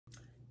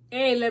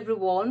Hey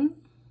everyone,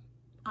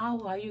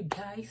 how are you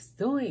guys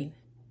doing?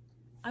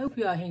 I hope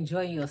you are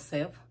enjoying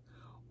yourself.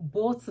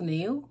 Both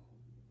new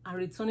and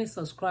returning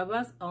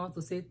subscribers, I want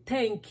to say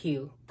thank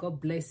you.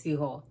 God bless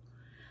you all.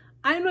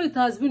 I know it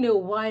has been a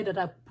while that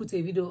I put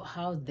a video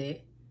out there.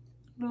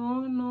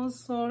 No,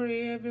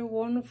 sorry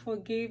everyone,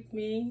 forgive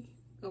me.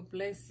 God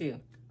bless you.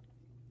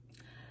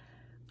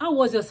 How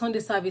was your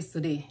Sunday service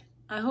today?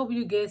 I hope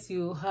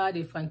you had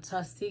a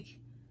fantastic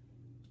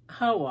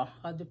hour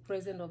at the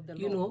presence of the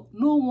Lord. You know,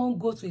 no one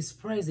go to his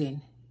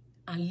presence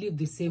and live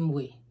the same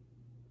way.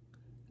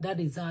 That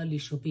is how it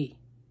should be.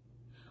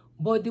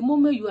 But the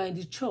moment you are in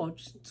the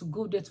church to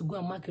go there to go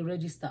and mark a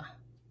register,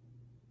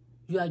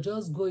 you are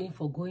just going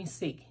for going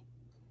sake,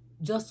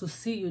 just to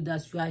see you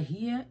that you are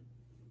here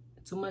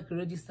to mark a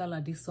register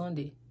like this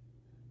Sunday.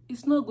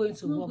 It's not going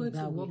to work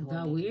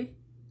that way.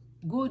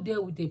 Go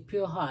there with a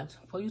pure heart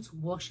for you to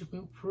worship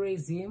him,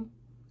 praise him,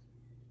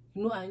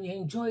 you know, and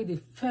enjoy the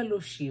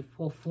fellowship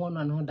of one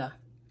another.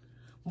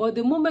 But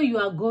the moment you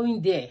are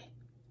going there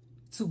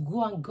to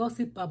go and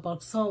gossip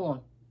about someone,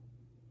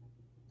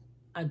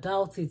 I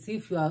doubt it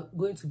if you are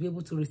going to be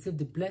able to receive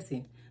the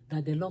blessing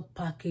that the Lord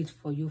packaged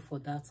for you for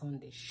that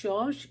Sunday.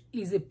 Church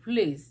is a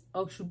place,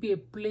 or should be a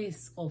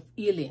place of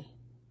healing,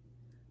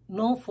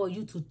 not for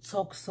you to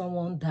talk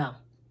someone down.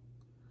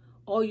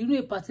 Or you know,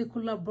 a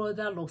particular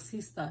brother or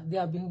sister, they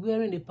have been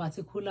wearing a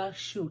particular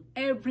shoe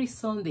every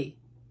Sunday,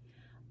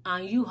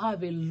 and you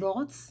have a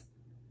lot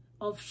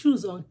of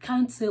shoes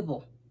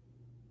uncountable,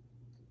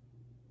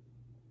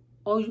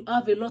 or you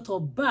have a lot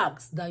of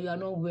bags that you are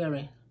not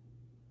wearing.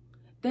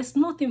 There's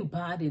nothing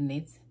bad in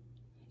it,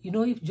 you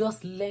know, if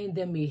just lend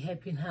them a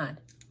helping hand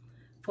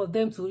for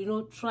them to, you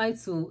know, try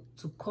to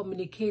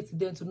communicate to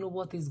them to know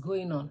what is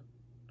going on.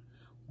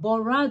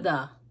 But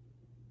rather,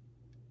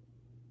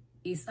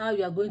 it's how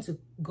you are going to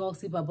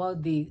gossip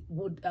about the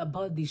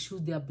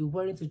shoes they have been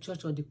wearing to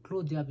church or the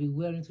clothes they have been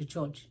wearing to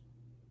church.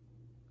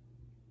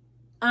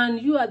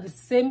 And you are the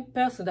same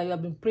person that you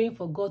have been praying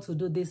for God to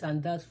do this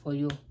and that for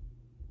you.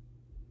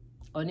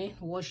 Honey,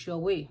 wash your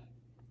way.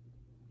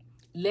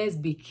 Let's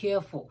be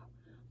careful.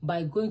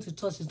 By going to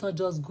church, it's not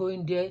just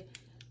going there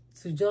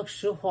to just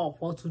show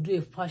up or to do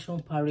a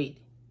fashion parade.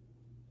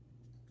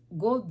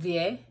 Go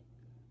there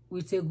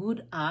with a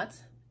good heart,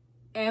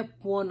 help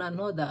one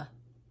another,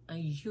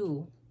 and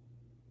you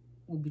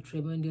will be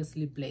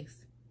tremendously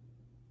blessed.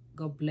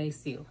 God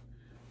bless you.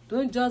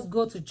 Don't just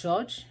go to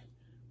church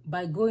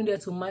by going there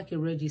to mark a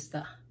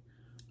register.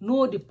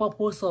 Know the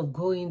purpose of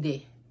going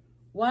there.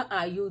 Why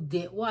are you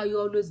there? Why you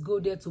always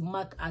go there to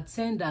mark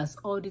attendance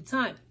all the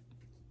time?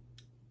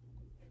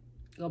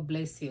 God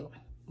bless you.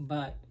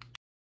 Bye.